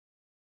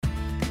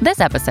This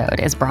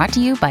episode is brought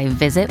to you by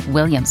Visit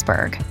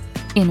Williamsburg.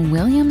 In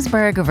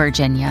Williamsburg,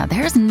 Virginia,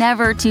 there's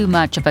never too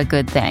much of a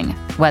good thing.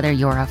 Whether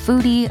you're a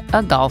foodie,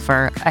 a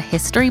golfer, a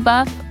history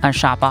buff, a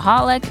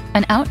shopaholic,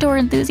 an outdoor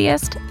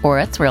enthusiast, or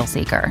a thrill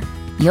seeker,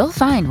 you'll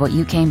find what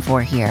you came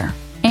for here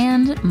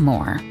and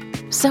more.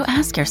 So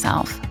ask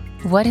yourself,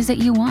 what is it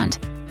you want?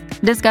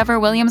 Discover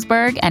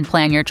Williamsburg and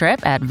plan your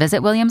trip at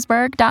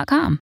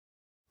visitwilliamsburg.com.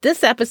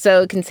 This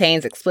episode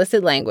contains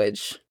explicit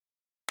language.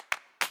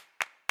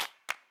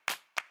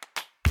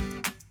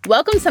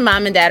 Welcome to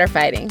Mom and Dad Are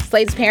Fighting,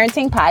 Slate's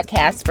parenting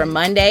podcast for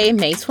Monday,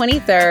 May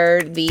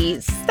 23rd,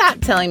 the Stop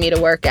Telling Me to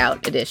Work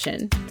Out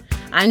edition.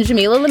 I'm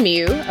Jamila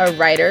Lemieux, a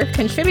writer,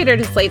 contributor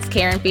to Slate's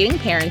Care and Feeding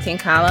Parenting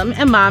column,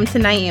 and mom to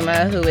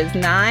Naima, who is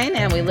 9,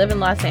 and we live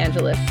in Los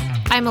Angeles.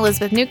 I'm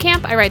Elizabeth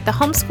Newcamp. I write the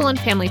homeschool and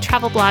family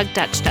travel blog,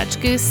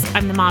 Dutch Goose.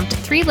 I'm the mom to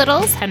 3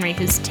 littles, Henry,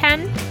 who's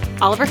 10,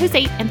 Oliver, who's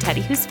 8, and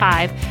Teddy, who's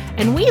 5,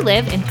 and we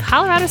live in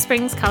Colorado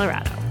Springs,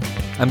 Colorado.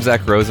 I'm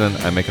Zach Rosen.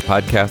 I make a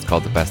podcast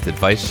called The Best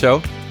Advice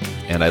Show,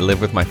 and I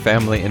live with my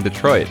family in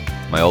Detroit.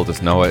 My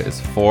oldest, Noah, is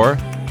 4,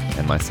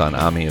 and my son,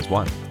 Ami, is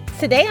 1.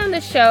 Today on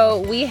the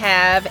show, we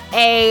have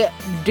a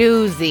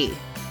doozy.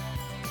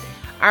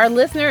 Our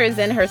listener is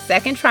in her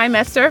 2nd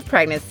trimester of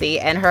pregnancy,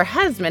 and her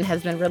husband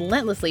has been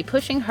relentlessly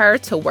pushing her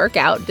to work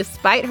out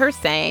despite her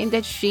saying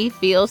that she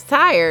feels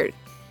tired.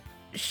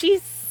 She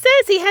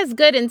says he has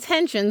good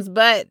intentions,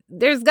 but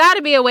there's got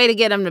to be a way to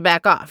get him to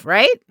back off,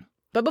 right?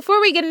 But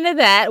before we get into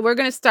that, we're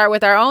going to start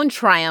with our own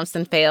triumphs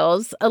and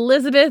fails.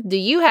 Elizabeth, do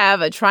you have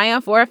a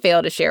triumph or a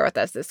fail to share with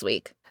us this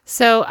week?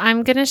 So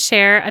I'm going to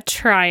share a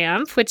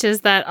triumph, which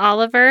is that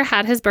Oliver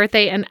had his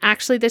birthday and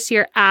actually this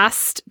year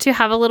asked to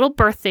have a little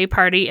birthday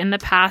party. In the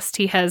past,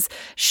 he has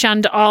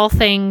shunned all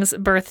things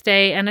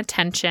birthday and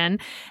attention.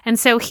 And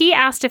so he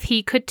asked if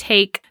he could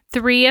take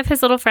 3 of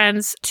his little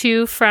friends,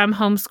 2 from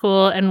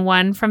homeschool and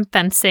 1 from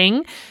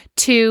fencing,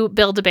 to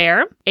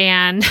Build-A-Bear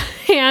and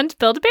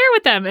build a bear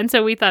with them. And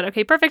so we thought,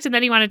 okay, perfect. And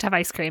then he wanted to have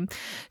ice cream.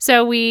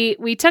 So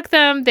we took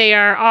them. They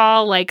are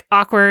all like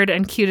awkward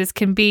and cute as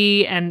can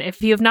be. And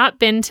if you have not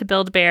been to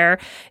Build-A-Bear,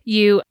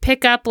 you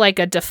pick up like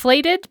a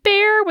deflated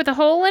bear with a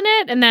hole in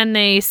it, and then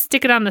they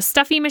stick it on the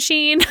stuffy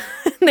machine.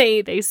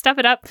 They stuff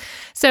it up.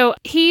 So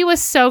he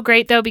was so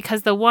great though,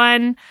 because the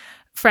one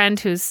friend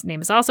whose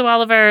name is also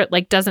Oliver,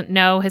 like, doesn't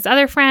know his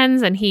other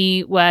friends, and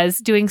he was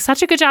doing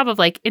such a good job of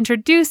like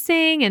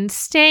introducing and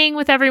staying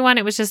with everyone.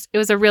 It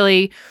was a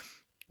really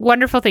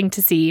wonderful thing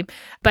to see.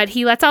 But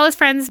he lets all his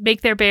friends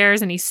make their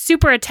bears, and he's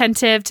super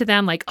attentive to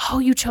them, like, oh,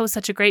 you chose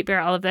such a great bear,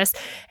 all of this.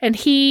 And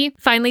he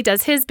finally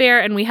does his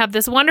bear, and we have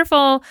this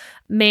wonderful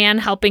man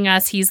helping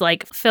us. He's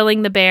like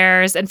filling the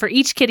bears, and for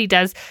each kid he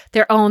does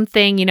their own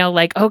thing, you know,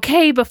 like,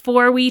 okay,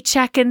 before we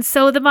check and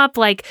sew them up,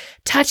 like,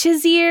 touch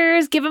his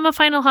ears, give him a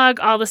final hug,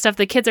 all the stuff.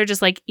 The kids are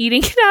just like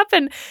eating it up,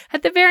 and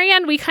at the very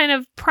end we kind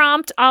of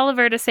prompt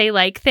Oliver to say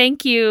like,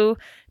 thank you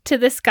to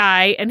this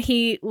guy, and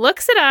he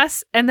looks at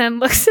us and then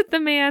looks at the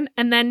man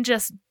and then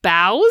just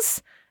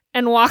bows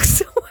and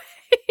walks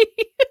away.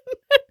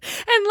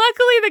 And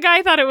luckily the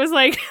guy thought it was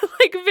like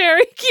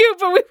very cute,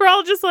 but we were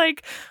all just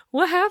like,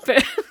 what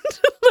happened?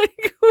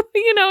 Like,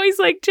 you know, he's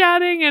like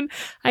chatting, and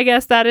I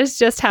guess that is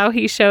just how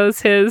he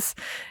shows his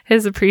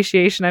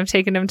appreciation. I've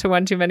taken him to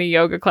one too many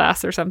yoga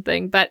class or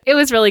something, but it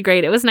was really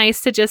great. It was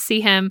nice to just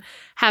see him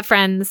have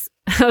friends.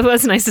 It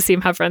was nice to see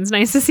him have friends,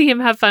 nice to see him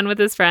have fun with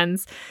his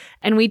friends.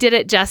 And we did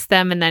it just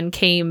them, and then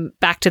came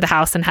back to the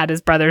house and had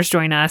his brothers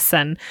join us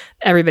and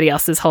everybody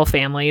else's whole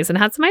families and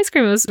had some ice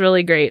cream. It was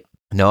really great.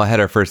 Noah had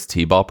our first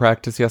t-ball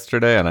practice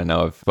yesterday, and I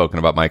know I've spoken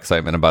about my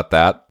excitement about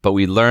that, but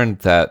we learned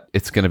that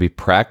it's going to be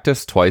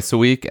practice twice a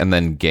week and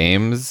then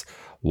games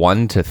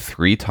 1 to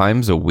 3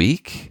 times a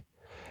week.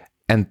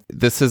 And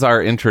this is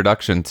our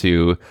introduction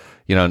to,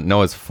 you know,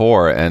 Noah's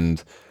 4,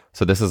 and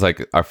so this is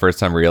like our first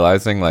time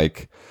realizing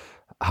like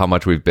how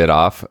much we've bit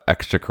off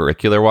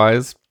extracurricular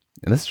wise.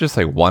 And this is just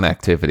like one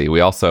activity. We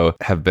also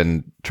have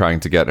been trying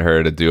to get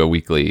her to do a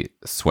weekly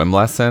swim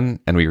lesson,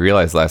 and we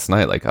realized last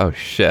night, like, oh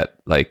shit,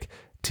 like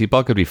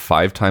t-ball could be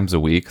 5 times a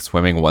week,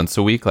 swimming once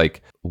a week.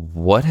 Like,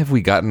 what have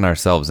we gotten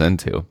ourselves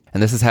into?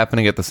 And this is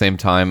happening at the same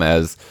time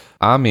as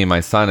Ami,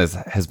 my son,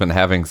 has been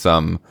having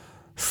some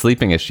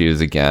sleeping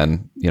issues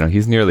again. You know,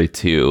 he's nearly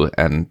 2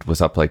 and was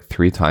up like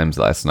 3 times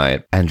last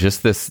night. And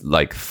just this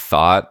like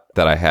thought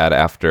that I had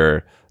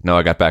after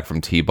Noah got back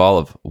from t-ball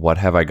of what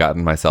have I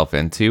gotten myself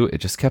into? It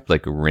just kept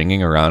like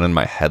ringing around in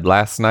my head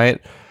last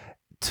night,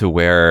 to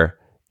where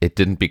it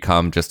didn't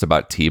become just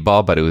about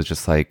t-ball, but it was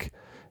just like,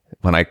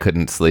 when I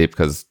couldn't sleep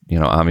because, you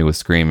know, Ami was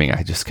screaming,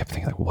 I just kept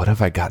thinking, like, what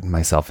have I gotten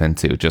myself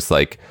into? Just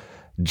like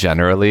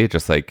generally,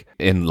 just like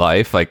in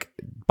life, like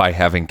by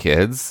having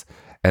kids.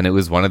 And it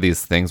was one of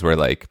these things where,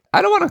 like,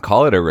 I don't want to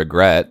call it a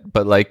regret,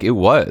 but like it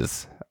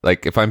was.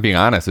 Like, if I'm being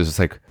honest, it was just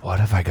like, what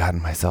have I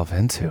gotten myself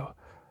into?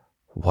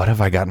 What have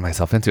I gotten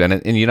myself into?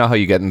 And you know how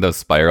you get in those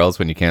spirals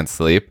when you can't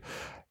sleep?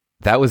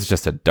 That was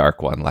just a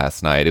dark one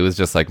last night. It was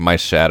just like my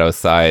shadow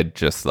side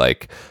just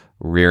like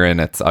rearing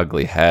its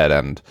ugly head,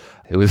 and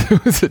it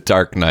was a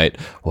dark night.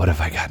 What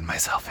have I gotten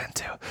myself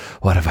into?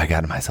 What have I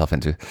gotten myself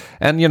into?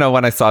 And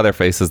when I saw their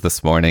faces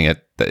this morning,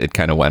 it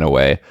kind of went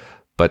away,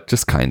 but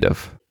just kind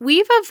of.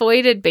 We've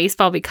avoided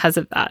baseball because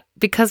of that.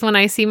 Because when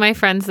I see my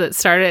friends that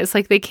started, it's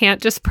like they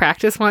can't just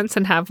practice once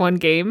and have one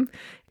game.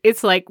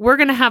 It's like, we're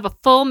going to have a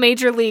full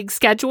major league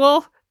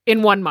schedule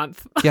in 1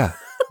 month. Yeah.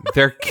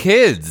 They're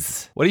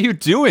kids. What are you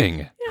doing?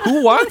 Yeah.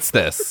 Who wants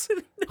this?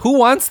 Who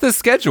wants this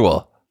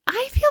schedule?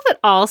 I feel that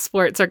all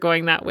sports are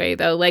going that way,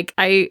 though. Like,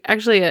 I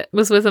actually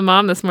was with a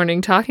mom this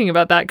morning talking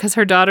about that because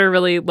her daughter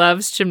really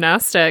loves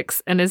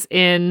gymnastics and is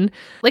in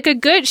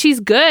she's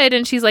good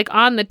and she's like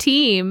on the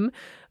team,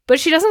 but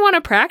she doesn't want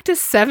to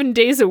practice 7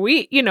 days a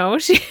week.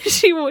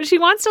 She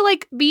wants to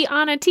like be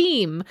on a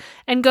team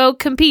and go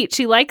compete.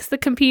 She likes the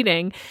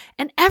competing.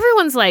 And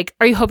everyone's like,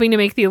 are you hoping to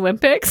make the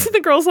Olympics? And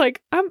the girl's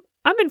like, I'm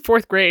in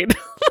 4th grade.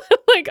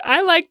 Like,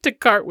 I like to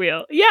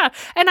cartwheel. Yeah.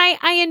 And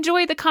I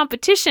enjoy the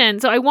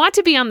competition. So I want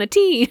to be on the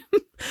team.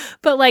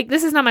 But like,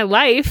 this is not my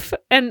life.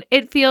 And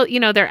it feels,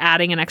 they're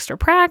adding an extra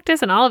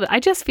practice and all of it. I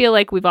just feel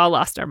like we've all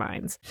lost our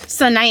minds.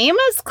 So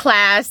Naima's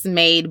class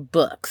made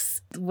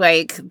books.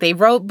 Like, they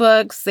wrote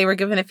books. They were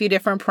given a few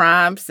different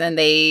prompts and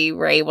they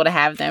were able to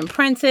have them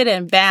printed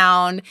and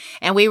bound.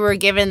 And we were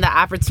given the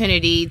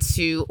opportunity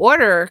to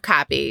order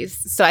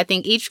copies. So I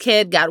think each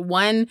kid got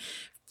one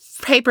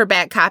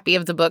paperback copy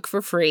of the book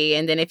for free,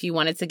 and then if you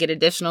wanted to get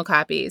additional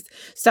copies.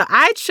 So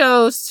I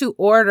chose to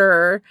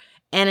order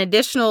an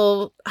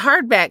additional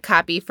hardback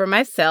copy for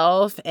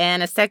myself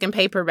and a second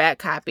paperback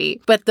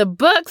copy. But the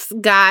books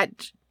got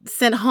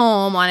sent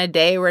home on a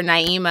day where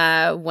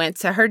Naima went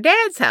to her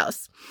dad's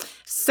house.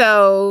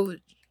 So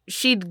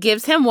she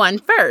gives him one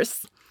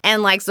first.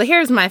 And so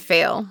here's my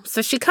fail.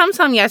 So she comes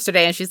home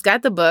yesterday and she's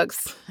got the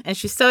books and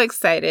she's so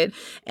excited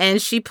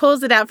and she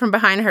pulls it out from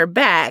behind her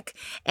back.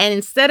 And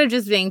instead of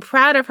just being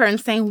proud of her and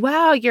saying,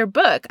 wow, your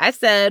book, I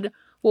said,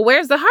 well,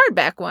 where's the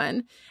hardback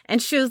one?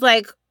 And she was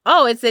like,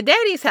 oh, it's at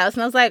Daddy's house.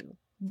 And I was like,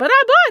 but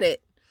I bought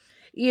it.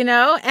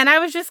 And I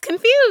was just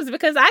confused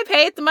because I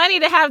paid the money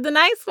to have the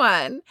nice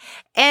one.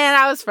 And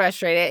I was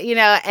frustrated,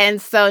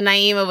 and so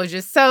Naima was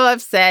just so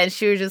upset. And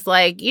she was just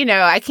like,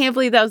 I can't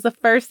believe that was the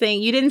first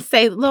thing. You didn't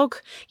say,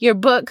 look, your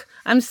book,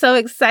 I'm so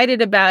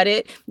excited about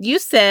it. You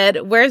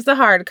said, where's the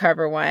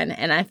hardcover one?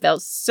 And I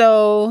felt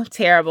so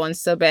terrible and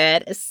so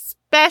bad,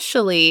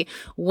 especially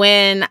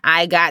when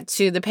I got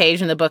to the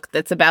page in the book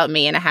that's about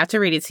me. And I have to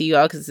read it to you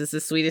all because it's the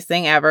sweetest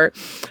thing ever.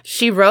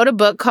 She wrote a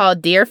book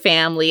called Dear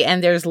Family,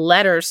 and there's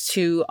letters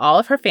to all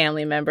of her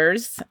family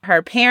members,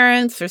 her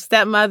parents, her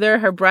stepmother,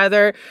 her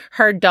brother,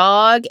 her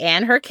dog,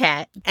 and her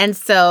cat. And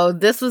so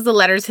this was the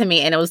letter to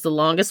me, and it was the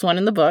longest one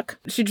in the book.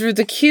 She drew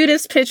the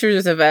cutest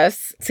pictures of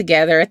us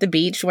together at the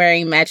beach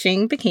wearing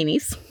matching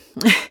bikinis.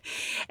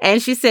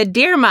 And she said,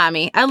 Dear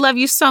Mommy, I love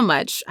you so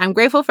much. I'm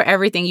grateful for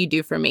everything you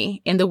do for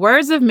me. In the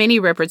words of Minnie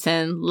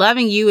Riperton,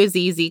 loving you is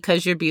easy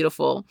because you're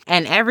beautiful.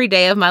 And every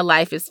day of my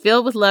life is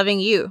filled with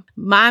loving you.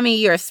 Mommy,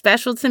 you're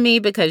special to me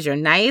because you're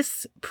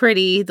nice,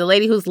 pretty, the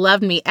lady who's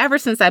loved me ever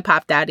since I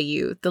popped out of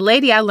you, the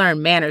lady I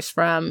learned manners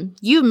from.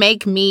 You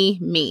make me,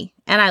 me.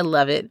 And I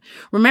love it.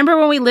 Remember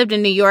when we lived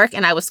in New York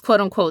and I was quote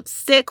unquote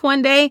sick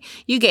one day?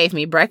 You gave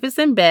me breakfast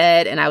in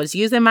bed and I was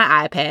using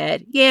my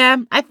iPad. Yeah,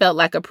 I felt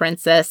like a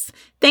princess.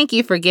 Thank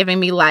you for giving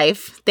me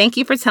life. Thank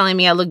you for telling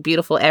me I look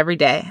beautiful every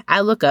day.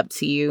 I look up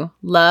to you.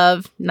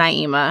 Love,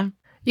 Naima.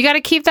 You got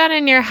to keep that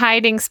in your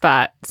hiding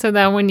spot so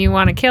that when you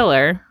want to kill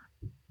her,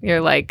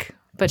 you're like,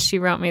 but she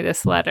wrote me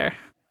this letter.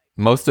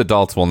 Most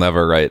adults will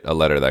never write a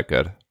letter that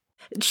good.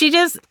 She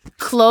just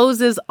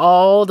closes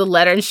all the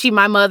letters. And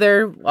my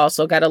mother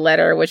also got a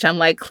letter, which I'm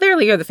like,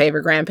 clearly you're the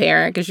favorite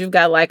grandparent because you've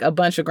got like a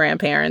bunch of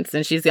grandparents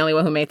and she's the only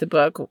one who made the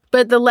book.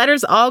 But the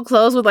letters all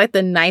close with like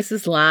the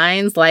nicest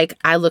lines, like,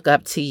 I look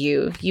up to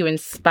you. You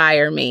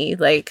inspire me.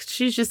 Like,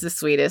 she's just the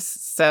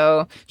sweetest.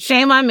 So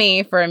shame on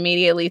me for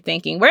immediately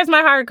thinking, where's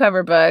my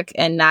hardcover book?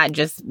 And not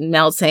just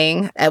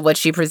melting at what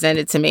she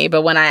presented to me.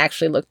 But when I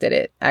actually looked at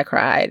it, I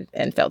cried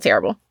and felt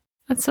terrible.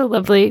 That's so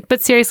lovely.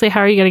 But seriously,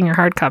 how are you getting your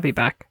hard copy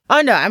back? Oh,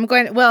 no, I'm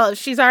going, well,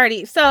 she's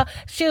already, so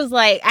she was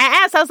like,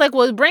 I was like,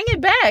 well, bring it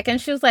back. And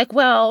she was like,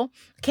 well,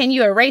 can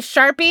you erase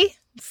Sharpie?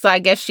 So I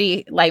guess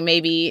she like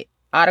maybe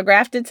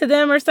autographed it to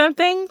them or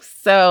something.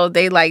 So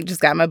they like just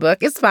got my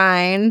book. It's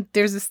fine.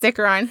 There's a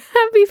sticker on.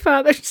 Happy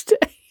Father's Day.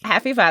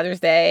 Happy Father's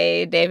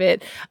Day,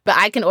 David. But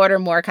I can order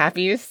more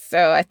copies.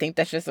 So I think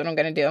that's just what I'm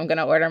going to do. I'm going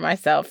to order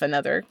myself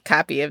another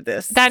copy of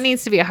this. That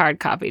needs to be a hard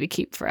copy to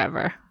keep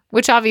forever.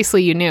 Which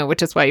obviously you knew,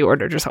 which is why you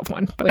ordered yourself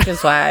one. Which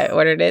is why I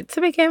ordered it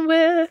to begin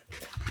with.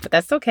 But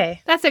that's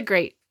okay. That's a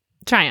great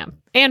triumph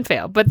and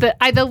fail. But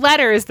the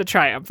letter is the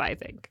triumph, I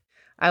think.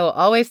 I will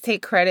always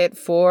take credit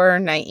for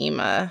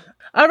Naima.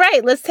 All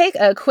right, let's take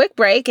a quick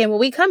break. And when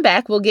we come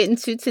back, we'll get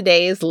into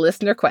today's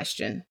listener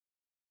question.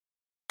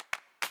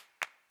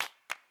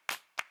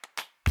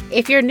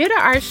 If you're new to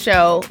our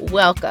show,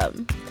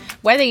 welcome.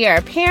 Whether you're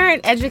a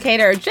parent,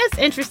 educator, or just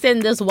interested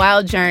in this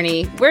wild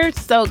journey, we're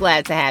so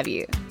glad to have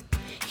you.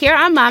 Here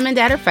on Mom and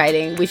Dad Are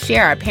Fighting, we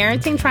share our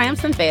parenting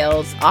triumphs and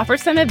fails, offer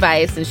some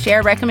advice, and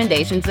share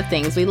recommendations of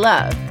things we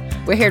love.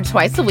 We're here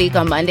twice a week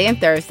on Monday and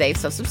Thursday,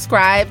 so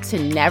subscribe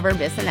to never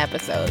miss an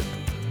episode.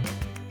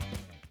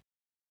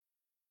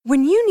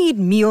 When you need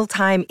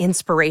mealtime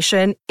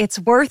inspiration, it's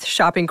worth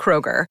shopping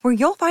Kroger, where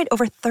you'll find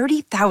over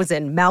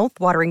 30,000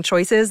 mouth-watering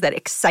choices that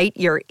excite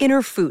your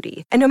inner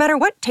foodie. And no matter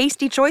what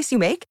tasty choice you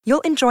make,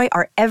 you'll enjoy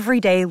our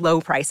everyday low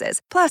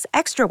prices, plus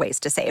extra ways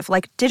to save,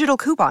 like digital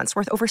coupons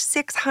worth over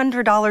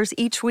 $600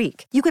 each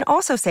week. You can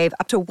also save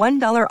up to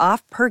 $1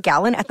 off per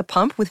gallon at the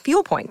pump with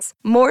fuel points.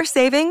 More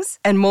savings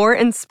and more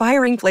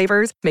inspiring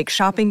flavors make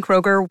shopping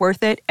Kroger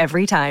worth it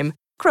every time.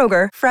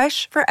 Kroger,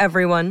 fresh for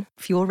everyone.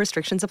 Fuel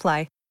restrictions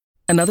apply.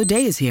 Another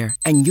day is here,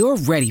 and you're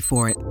ready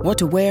for it. What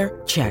to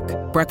wear? Check.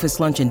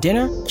 Breakfast, lunch, and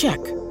dinner?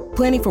 Check.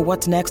 Planning for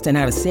what's next and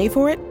how to save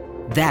for it?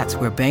 That's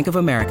where Bank of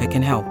America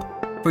can help.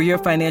 For your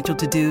financial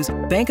to-dos,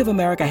 Bank of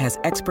America has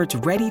experts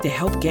ready to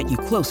help get you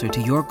closer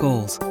to your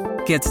goals.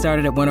 Get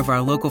started at one of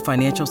our local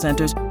financial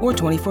centers or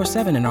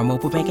 24/7 in our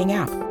mobile banking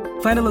app.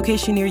 Find a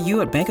location near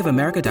you at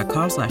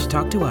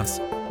bankofamerica.com/talktous.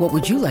 What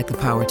would you like the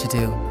power to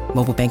do?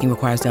 Mobile banking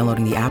requires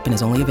downloading the app and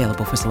is only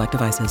available for select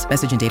devices.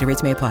 Message and data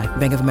rates may apply.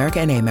 Bank of America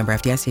N.A., member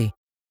FDIC.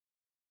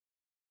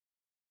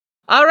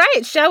 All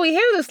right, shall we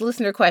hear this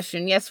listener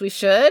question? Yes, we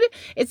should.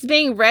 It's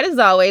being read, as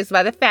always,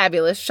 by the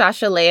fabulous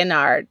Shasha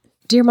Leonard.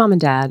 Dear Mom and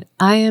Dad,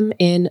 I am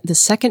in the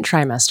second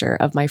trimester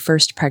of my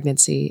first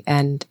pregnancy,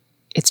 and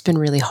it's been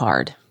really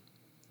hard.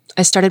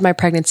 I started my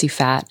pregnancy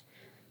fat,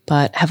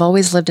 but have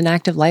always lived an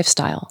active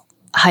lifestyle,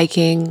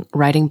 hiking,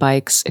 riding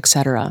bikes,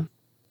 etc.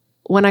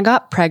 When I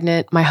got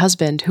pregnant, my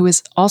husband, who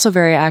is also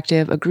very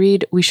active,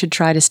 agreed we should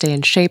try to stay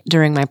in shape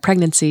during my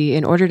pregnancy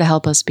in order to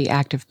help us be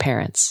active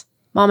parents.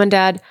 Mom and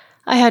Dad,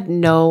 I had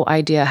no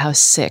idea how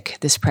sick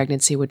this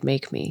pregnancy would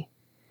make me.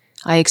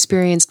 I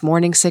experienced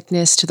morning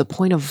sickness to the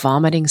point of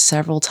vomiting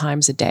several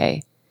times a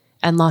day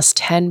and lost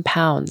 10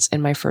 pounds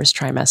in my first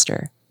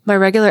trimester. My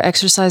regular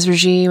exercise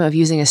regime of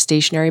using a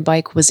stationary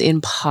bike was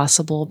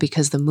impossible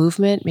because the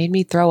movement made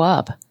me throw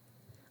up.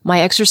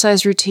 My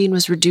exercise routine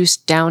was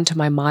reduced down to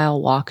my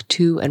mile walk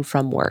to and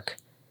from work.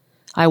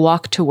 I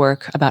walk to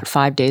work about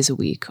 5 days a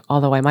week,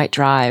 although I might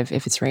drive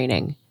if it's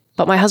raining.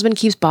 But my husband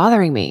keeps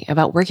bothering me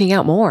about working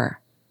out more.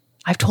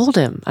 I've told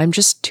him I'm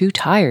just too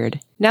tired.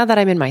 Now that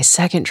I'm in my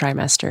second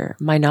trimester,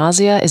 my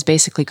nausea is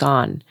basically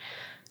gone,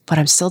 but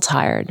I'm still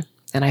tired,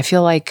 and I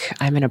feel like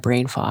I'm in a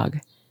brain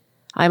fog.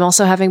 I'm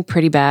also having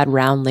pretty bad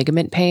round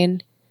ligament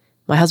pain.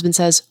 My husband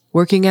says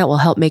working out will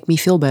help make me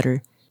feel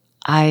better.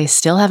 I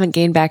still haven't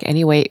gained back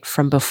any weight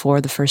from before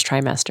the first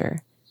trimester.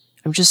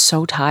 I'm just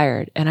so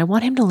tired, and I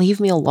want him to leave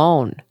me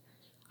alone.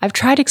 I've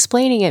tried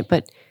explaining it,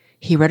 but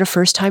he read a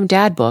first-time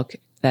dad book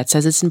that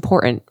says it's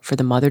important for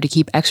the mother to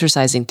keep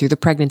exercising through the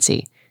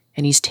pregnancy,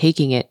 and he's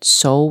taking it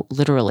so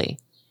literally.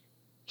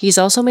 He's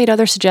also made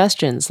other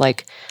suggestions,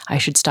 like I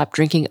should stop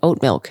drinking oat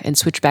milk and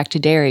switch back to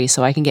dairy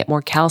so I can get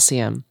more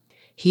calcium.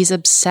 He's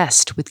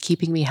obsessed with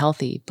keeping me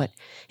healthy, but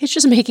it's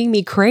just making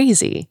me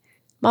crazy.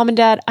 Mom and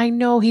Dad, I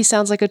know he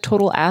sounds like a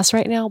total ass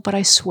right now, but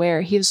I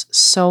swear he is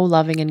so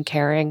loving and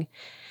caring.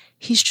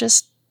 He's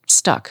just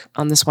stuck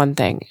on this one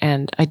thing,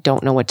 and I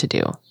don't know what to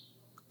do.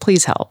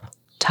 Please help.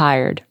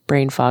 Tired,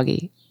 brain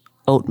foggy,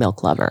 oat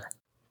milk lover.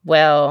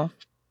 Well,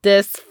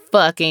 this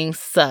fucking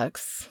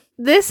sucks.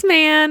 This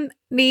man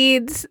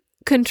needs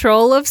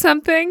control of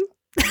something,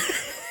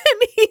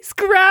 and he's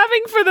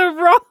grabbing for the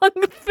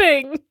wrong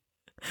thing.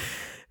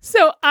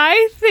 So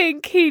I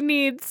think he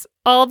needs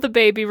all the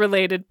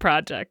baby-related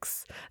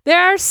projects. There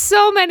are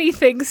so many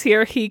things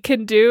here he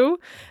can do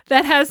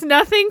that has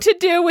nothing to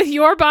do with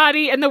your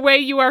body and the way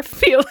you are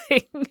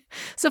feeling.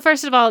 So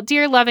first of all,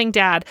 dear loving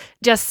dad,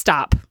 just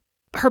stop.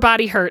 Her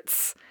body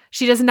hurts.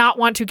 She does not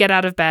want to get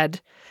out of bed.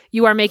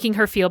 You are making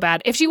her feel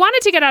bad. If she wanted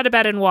to get out of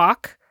bed and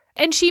walk,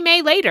 and she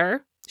may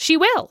later, she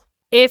will.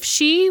 If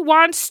she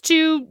wants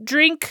to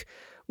drink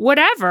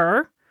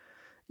whatever,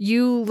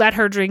 you let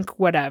her drink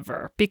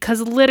whatever, because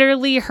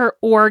literally her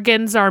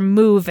organs are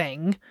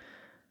moving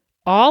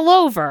all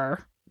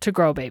over to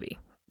grow baby.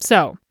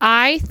 So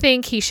I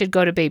think he should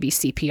go to baby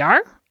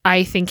CPR.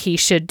 I think he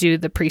should do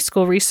the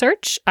preschool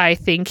research. I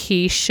think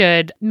he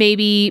should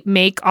maybe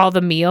make all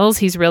the meals.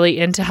 He's really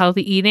into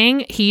healthy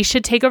eating. He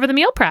should take over the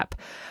meal prep.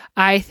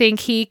 I think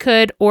he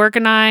could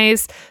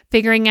organize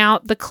figuring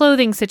out the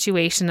clothing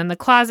situation and the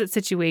closet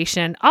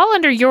situation, all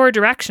under your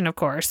direction, of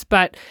course.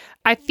 But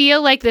I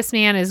feel like this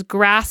man is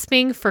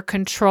grasping for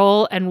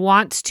control and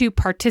wants to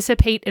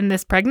participate in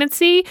this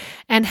pregnancy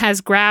and has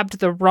grabbed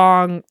the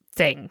wrong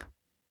thing.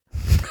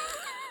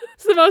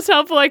 It's the most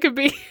helpful I could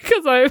be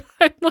because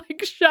I'm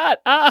like,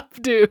 shut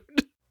up, dude.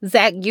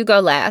 Zach, you go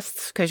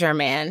last because you're a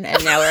man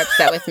and now we're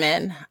upset with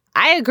men.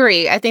 I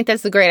agree. I think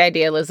that's a great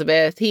idea,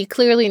 Elizabeth. He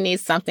clearly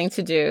needs something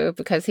to do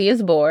because he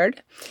is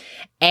bored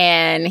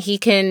and he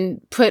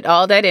can put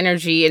all that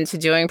energy into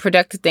doing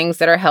productive things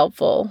that are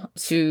helpful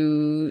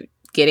to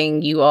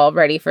getting you all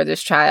ready for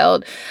this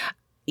child.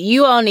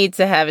 You all need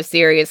to have a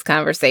serious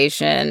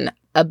conversation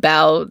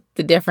about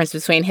the difference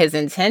between his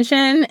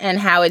intention and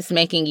how it's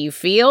making you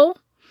feel.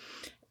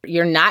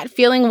 You're not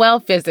feeling well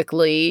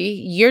physically.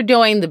 You're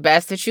doing the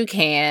best that you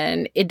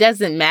can. It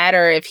doesn't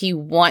matter if he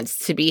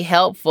wants to be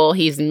helpful.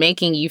 He's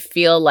making you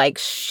feel like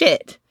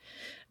shit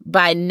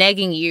by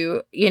negging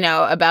you,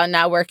 about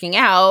not working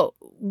out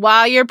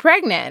while you're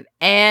pregnant.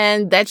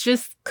 And that's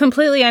just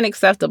completely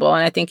unacceptable.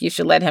 And I think you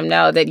should let him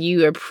know that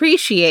you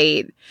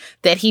appreciate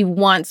that he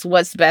wants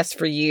what's best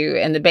for you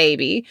and the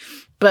baby.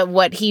 But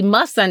what he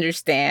must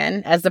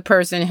understand as a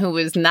person who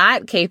is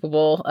not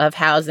capable of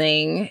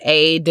housing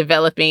a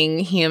developing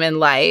human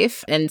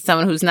life and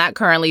someone who's not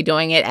currently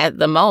doing it at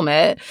the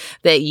moment,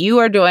 that you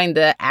are doing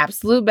the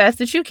absolute best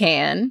that you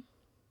can,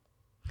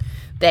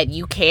 that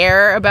you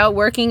care about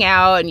working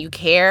out and you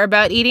care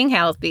about eating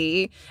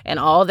healthy and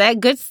all that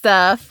good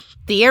stuff,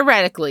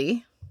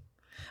 theoretically.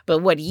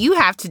 But what you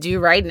have to do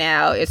right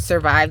now is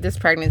survive this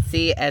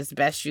pregnancy as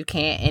best you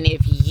can. And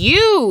if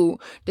you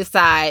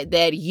decide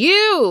that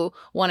you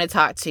want to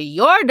talk to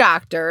your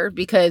doctor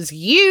because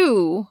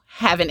you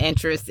have an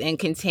interest in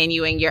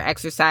continuing your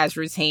exercise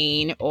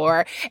routine,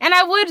 and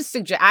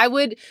I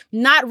would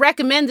not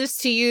recommend this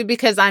to you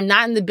because I'm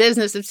not in the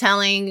business of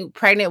telling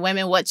pregnant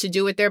women what to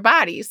do with their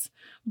bodies.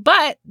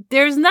 But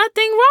there's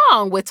nothing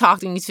wrong with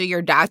talking to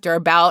your doctor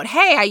about,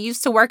 hey, I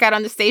used to work out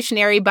on the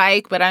stationary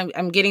bike, but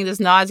I'm getting this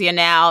nausea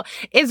now.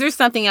 Is there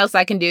something else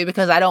I can do?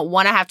 Because I don't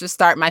want to have to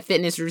start my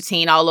fitness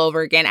routine all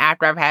over again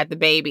after I've had the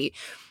baby.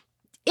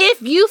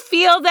 If you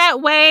feel that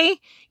way,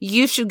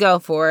 you should go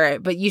for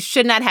it. But you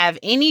should not have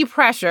any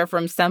pressure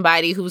from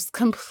somebody who's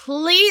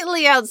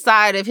completely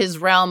outside of his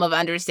realm of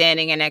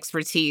understanding and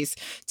expertise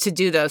to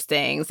do those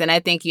things. And I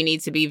think you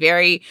need to be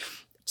very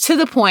to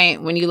the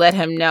point when you let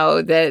him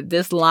know that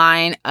this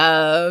line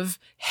of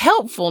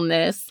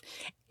helpfulness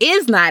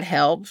is not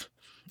help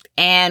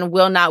and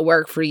will not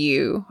work for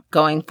you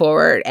going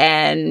forward.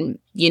 And,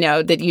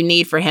 that you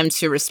need for him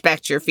to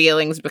respect your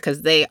feelings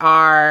because they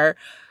are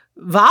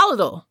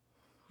volatile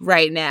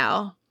right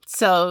now.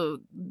 So,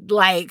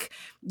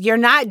 you're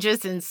not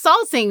just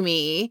insulting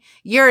me,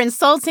 you're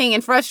insulting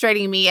and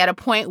frustrating me at a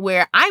point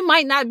where I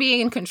might not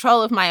be in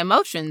control of my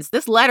emotions.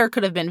 This letter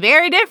could have been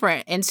very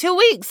different in 2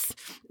 weeks.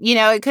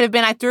 It could have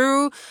been I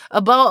threw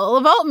a bowl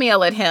of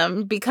oatmeal at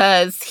him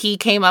because he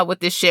came up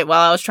with this shit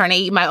while I was trying to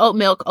eat my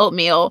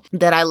oatmeal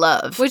that I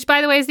love. Which,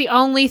 by the way, is the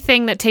only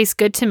thing that tastes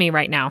good to me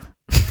right now.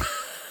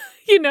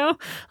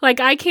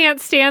 I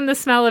can't stand the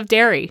smell of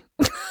dairy.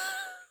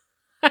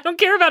 I don't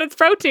care about its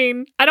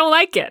protein. I don't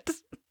like it.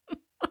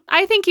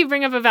 I think you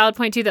bring up a valid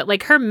point, too,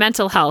 that, her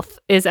mental health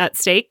is at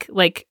stake.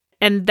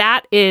 And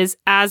that is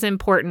as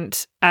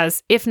important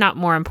as, if not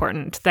more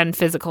important, than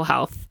physical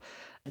health.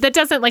 That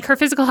doesn't, her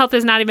physical health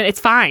is not even, it's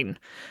fine.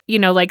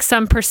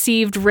 Some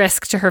perceived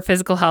risk to her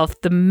physical health,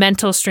 the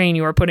mental strain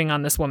you are putting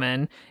on this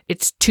woman,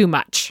 it's too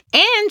much.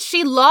 And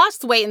she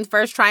lost weight in the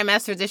first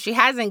trimester that she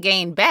hasn't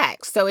gained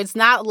back. So it's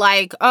not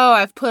like, oh,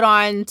 I've put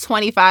on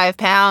 25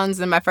 pounds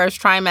in my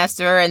first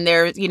trimester and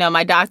there's,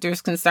 my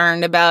doctor's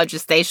concerned about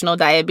gestational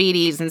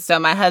diabetes. And so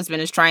my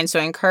husband is trying to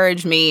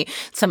encourage me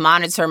to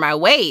monitor my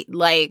weight.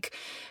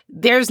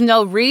 There's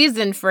no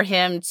reason for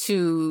him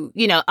to,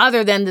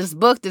 other than this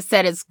book that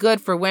said it's good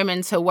for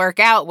women to work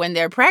out when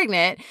they're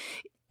pregnant.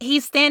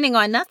 He's standing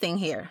on nothing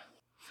here.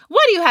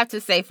 What do you have to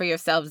say for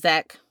yourself,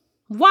 Zach?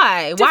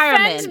 Why? Why are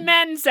men? Defend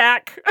men,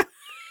 Zach.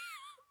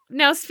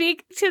 Now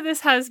speak to this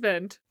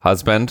husband.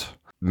 Husband,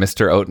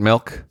 Mr.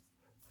 Oatmilk.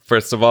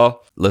 First of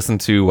all, listen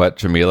to what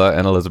Jamila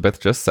and Elizabeth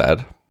just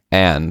said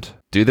and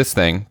do this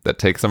thing that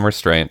takes some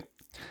restraint.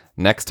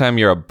 Next time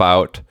you're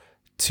about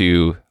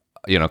to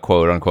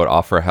quote unquote,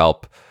 offer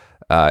help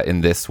in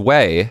this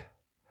way,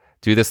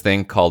 do this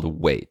thing called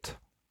WAIT.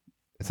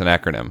 It's an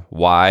acronym.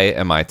 Why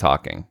am I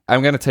talking?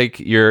 I'm going to take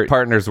your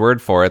partner's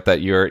word for it that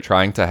you're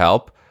trying to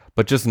help,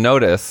 but just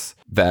notice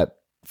that,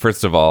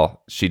 first of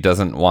all, she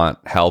doesn't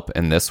want help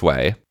in this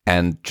way,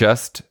 and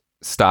just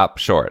stop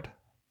short.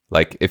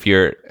 If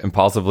you're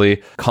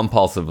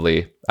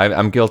compulsively,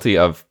 I'm guilty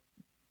of.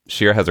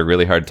 Shira has a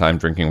really hard time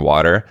drinking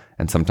water,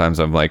 and sometimes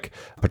I'm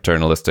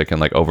paternalistic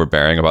and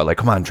overbearing about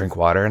come on, drink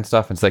water and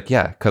stuff. And it's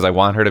yeah, because I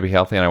want her to be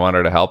healthy and I want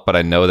her to help, but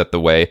I know that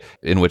the way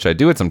in which I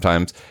do it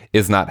sometimes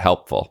is not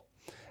helpful.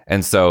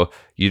 And so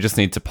you just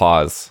need to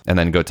pause and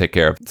then go take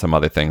care of some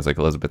other things, like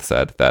Elizabeth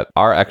said, that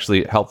are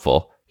actually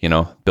helpful.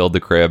 Build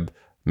the crib,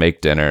 make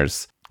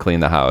dinners,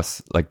 clean the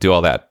house, do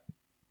all that,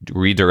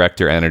 redirect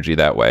your energy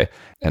that way,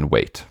 and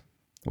wait.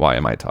 Why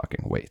am I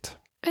talking? Wait.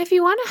 If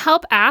you want to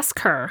help, ask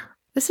her.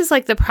 This is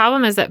the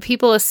problem is that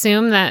people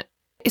assume that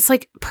it's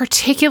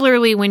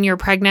particularly when you're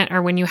pregnant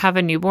or when you have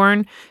a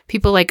newborn,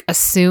 people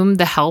assume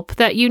the help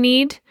that you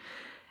need.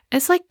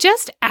 It's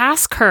just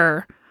ask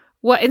her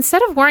what,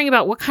 instead of worrying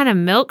about what kind of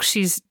milk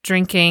she's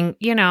drinking,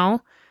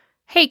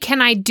 hey,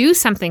 can I do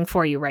something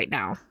for you right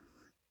now?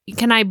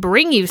 Can I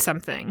bring you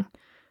something?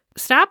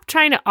 Stop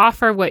trying to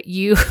offer what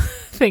you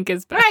think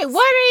is best. Right.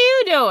 What are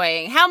you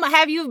doing? How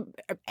have you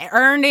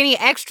earned any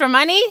extra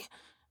money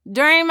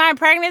during my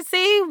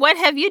pregnancy? What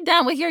have you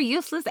done with your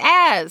useless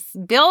ass?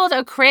 Build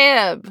a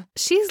crib.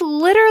 She's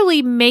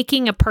literally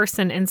making a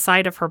person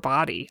inside of her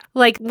body.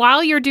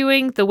 While you're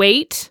doing the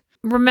WAIT,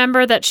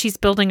 remember that she's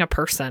building a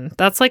person.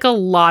 That's like a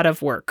lot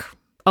of work.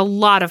 A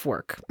lot of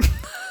work.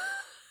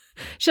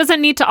 She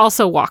doesn't need to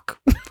also walk.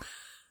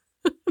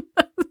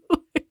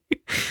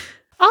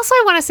 Also,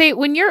 I want to say,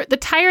 when the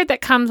tired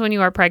that comes when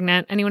you are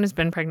pregnant, anyone who's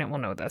been pregnant will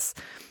know this,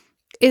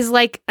 is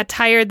like a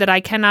tired that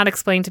I cannot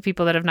explain to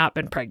people that have not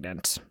been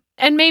pregnant.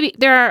 And maybe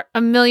there are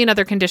a million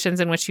other conditions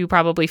in which you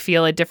probably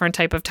feel a different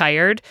type of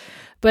tired,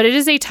 but it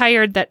is a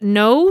tired that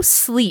no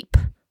sleep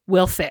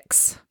will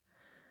fix.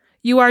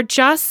 You are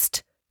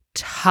just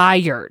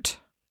tired,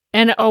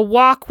 and a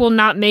walk will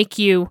not make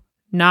you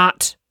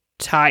not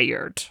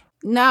tired.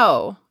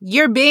 No,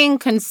 you're being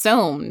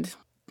consumed.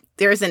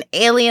 There's an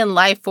alien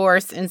life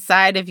force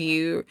inside of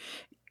you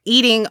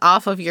eating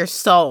off of your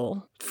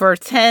soul for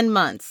 10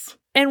 months.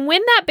 And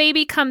when that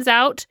baby comes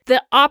out,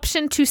 the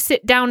option to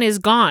sit down is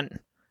gone.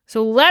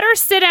 So let her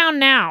sit down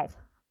now.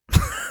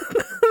 Because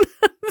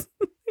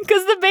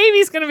the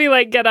baby's going to be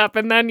like, get up,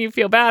 and then you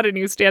feel bad and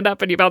you stand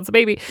up and you bounce the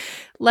baby.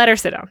 Let her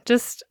sit down.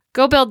 Just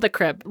go build the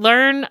crib.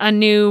 Learn a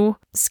new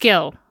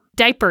skill.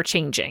 Diaper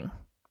changing.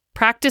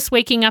 Practice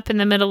waking up in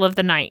the middle of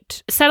the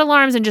night. Set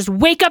alarms and just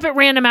wake up at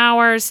random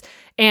hours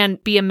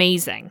and be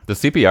amazing. The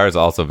CPR is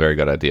also a very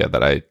good idea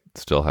that I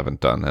still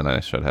haven't done, and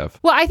I should have.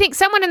 Well, I think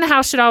someone in the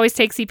house should always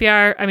take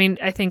CPR. I mean,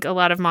 I think a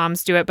lot of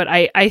moms do it, but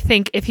I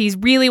think if he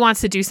really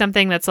wants to do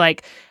something that's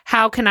like,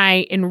 how can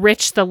I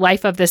enrich the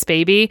life of this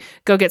baby,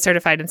 go get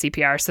certified in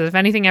CPR. So if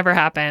anything ever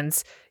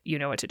happens, you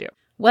know what to do.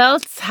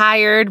 Well,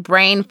 tired,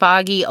 brain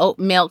foggy, oat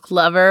milk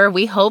lover,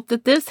 we hope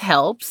that this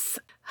helps.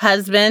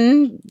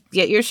 Husband,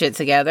 get your shit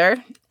together.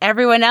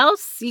 Everyone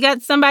else, you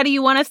got somebody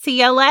you want us to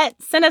yell at?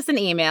 Send us an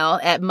email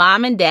at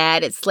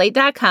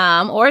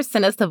momanddad@slate.com or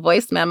send us a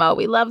voice memo.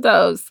 We love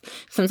those.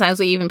 Sometimes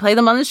we even play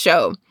them on the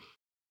show.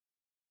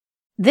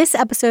 This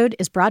episode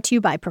is brought to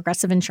you by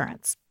Progressive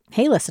Insurance.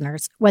 Hey,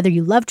 listeners, whether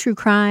you love true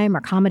crime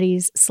or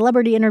comedies,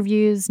 celebrity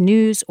interviews,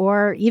 news,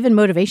 or even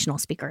motivational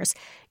speakers,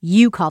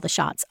 you call the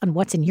shots on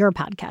what's in your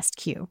podcast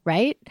queue,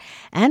 right?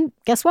 And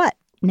guess what?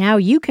 Now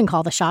you can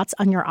call the shots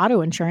on your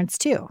auto insurance,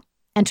 too.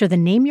 Enter the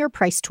Name Your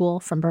Price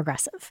tool from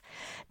Progressive.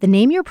 The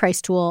Name Your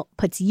Price tool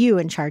puts you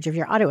in charge of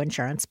your auto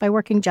insurance by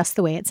working just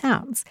the way it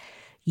sounds.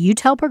 You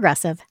tell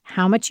Progressive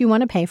how much you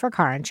want to pay for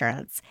car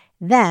insurance.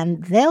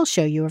 Then they'll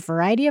show you a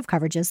variety of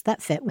coverages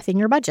that fit within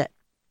your budget,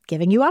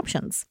 giving you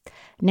options.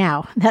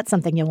 Now, that's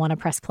something you'll want to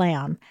press play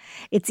on.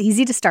 It's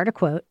easy to start a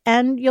quote,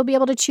 and you'll be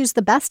able to choose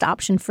the best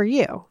option for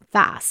you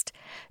fast.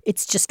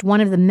 It's just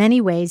one of the many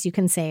ways you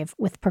can save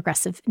with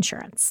Progressive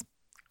Insurance.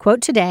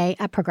 Quote today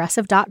at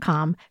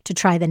Progressive.com to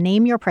try the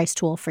Name Your Price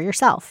tool for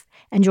yourself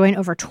and join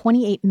over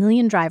 28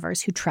 million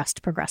drivers who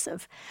trust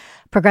Progressive.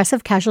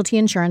 Progressive Casualty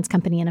Insurance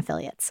Company and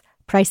Affiliates.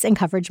 Price and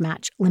coverage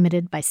match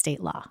limited by state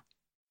law.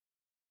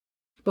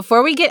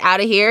 Before we get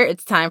out of here,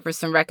 it's time for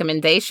some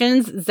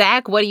recommendations.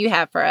 Zach, what do you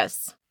have for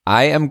us?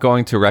 I am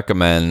going to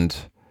recommend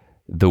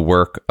the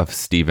work of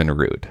Stephen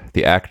Root,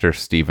 the actor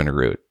Stephen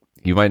Root.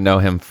 You might know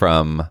him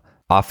from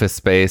Office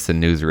Space and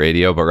News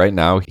Radio, but right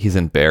now he's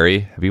in Barry.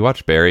 Have you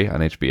watched Barry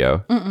on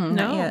HBO?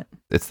 Not yet.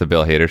 It's the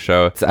Bill Hader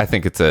show. I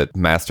think it's a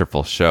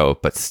masterful show,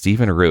 but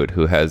Stephen Root,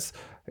 who has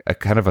a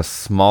kind of a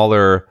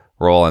smaller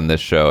role in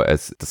this show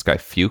as this guy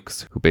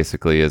Fuchs, who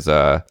basically is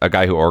a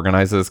guy who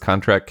organizes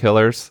contract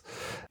killers.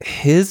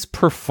 His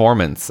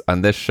performance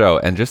on this show,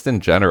 and just in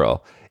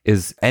general,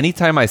 is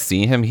anytime I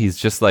see him, he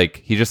just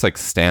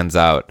stands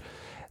out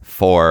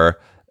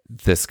for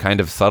this kind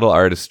of subtle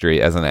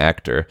artistry as an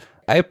actor.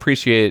 I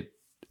appreciate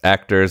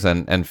actors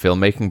and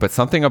filmmaking, but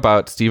something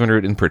about Stephen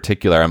Root in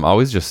particular, I'm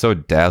always just so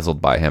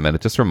dazzled by him, and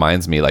it just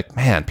reminds me, like,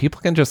 man,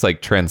 people can just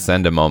like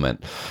transcend a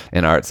moment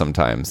in art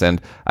sometimes.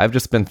 And I've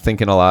just been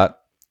thinking a lot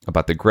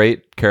about the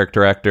great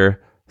character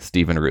actor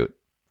Stephen Root.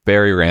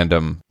 Very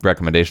random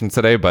recommendations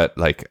today, but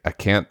like I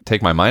can't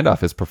take my mind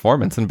off his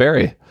performance in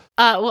Barry.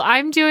 Well,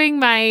 I'm doing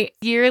my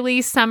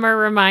yearly summer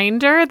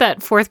reminder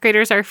that fourth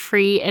graders are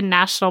free in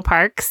national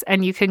parks,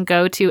 and you can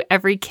go to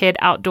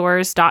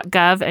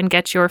everykidoutdoors.gov and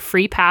get your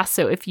free pass.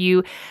 So if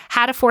you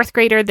had a fourth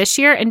grader this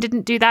year and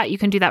didn't do that, you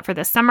can do that for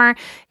this summer.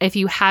 If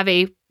you have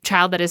a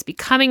child that is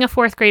becoming a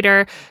fourth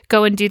grader,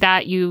 go and do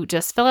that. You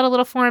just fill out a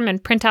little form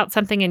and print out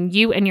something, and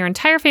you and your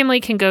entire family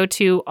can go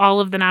to all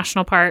of the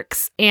national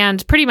parks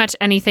and pretty much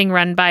anything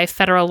run by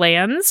federal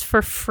lands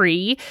for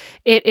free.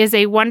 It is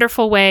a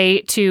wonderful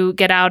way to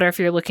get out, or if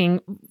you're looking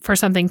for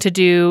something to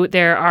do,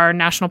 there are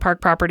national park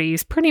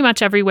properties pretty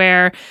much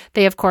everywhere.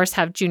 They, of course,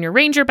 have junior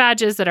ranger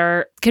badges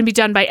that can be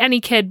done by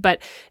any kid,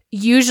 but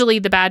usually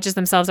the badges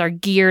themselves are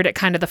geared at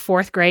kind of the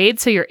fourth grade.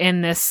 So you're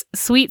in this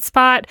sweet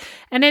spot.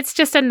 And it's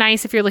just a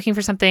nice, if you're looking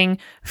for something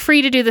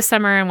free to do this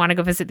summer and want to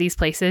go visit these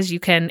places, you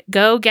can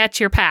go get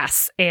your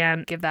pass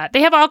and give that. They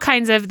have all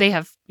kinds of,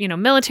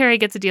 military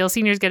gets a deal,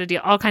 seniors get a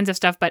deal, all kinds of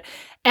stuff. But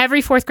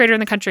every fourth grader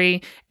in the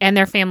country and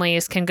their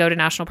families can go to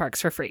national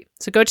parks for free.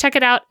 So go check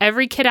it out,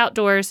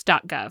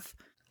 everykidoutdoors.gov.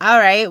 All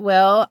right.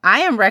 Well, I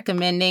am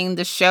recommending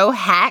the show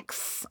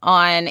Hacks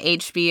on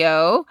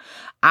HBO.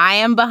 I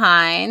am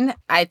behind.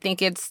 I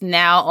think it's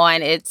now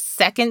on its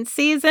second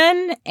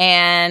season,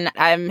 and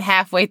I'm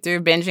halfway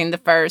through binging the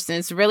first, and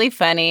it's really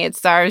funny. It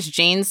stars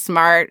Jean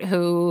Smart,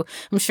 who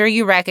I'm sure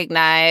you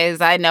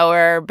recognize. I know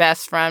her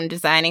best from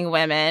Designing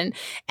Women,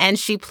 and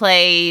she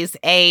plays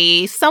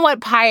a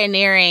somewhat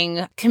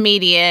pioneering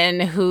comedian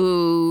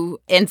who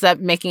ends up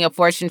making a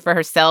fortune for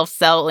herself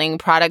selling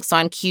products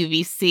on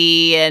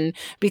QVC and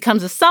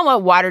becomes a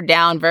somewhat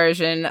watered-down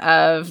version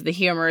of the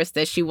humorist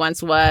that she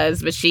once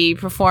was, but she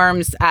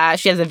performs.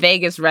 She has a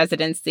Vegas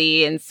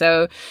residency, and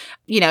so,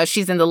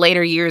 she's in the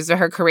later years of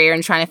her career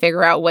and trying to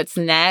figure out what's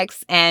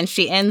next, and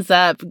she ends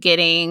up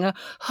getting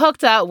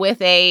hooked up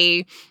with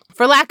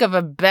for lack of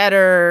a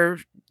better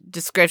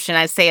description,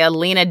 I'd say a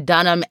Lena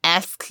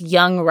Dunham-esque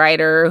young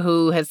writer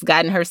who has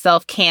gotten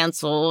herself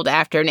canceled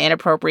after an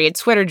inappropriate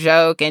Twitter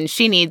joke, and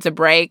she needs a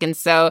break, and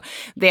so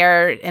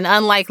they're an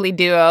unlikely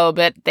duo,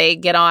 but they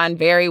get on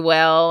very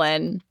well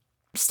and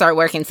start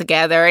working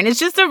together. And it's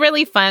just a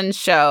really fun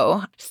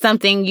show.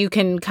 Something you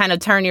can kind of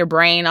turn your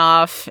brain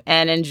off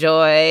and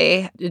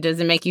enjoy. It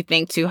doesn't make you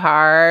think too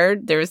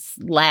hard. There's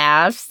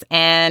laughs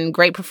and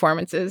great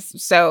performances.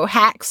 So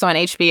Hacks on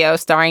HBO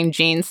starring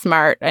Jean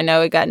Smart. I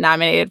know it got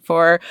nominated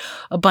for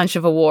a bunch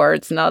of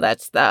awards and all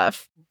that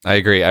stuff. I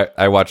agree.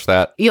 I watched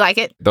that. You like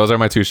it? Those are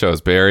my two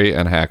shows, Barry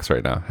and Hacks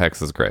right now.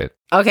 Hacks is great.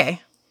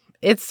 Okay.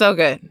 It's so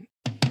good.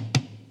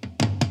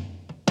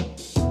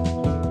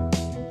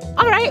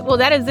 All right, well,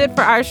 that is it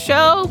for our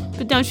show.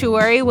 But don't you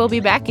worry, we'll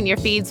be back in your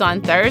feeds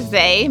on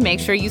Thursday. Make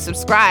sure you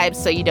subscribe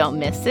so you don't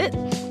miss it.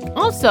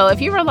 Also,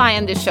 if you rely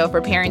on this show for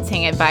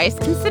parenting advice,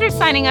 consider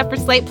signing up for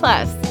Slate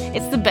Plus.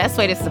 It's the best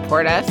way to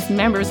support us.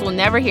 Members will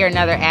never hear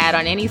another ad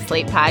on any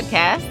Slate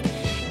podcast.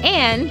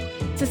 And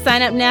to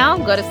sign up now,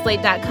 go to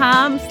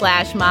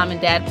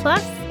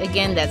slate.com/momanddadplus.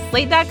 Again, that's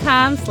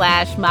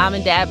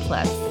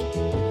slate.com/momanddadplus.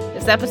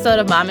 This episode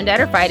of Mom and Dad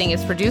Are Fighting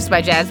is produced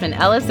by Jasmine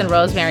Ellis and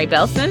Rosemary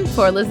Belson.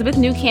 For Elizabeth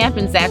Newcamp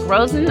and Zach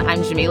Rosen,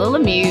 I'm Jamila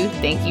Lemieux.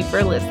 Thank you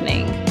for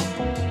listening.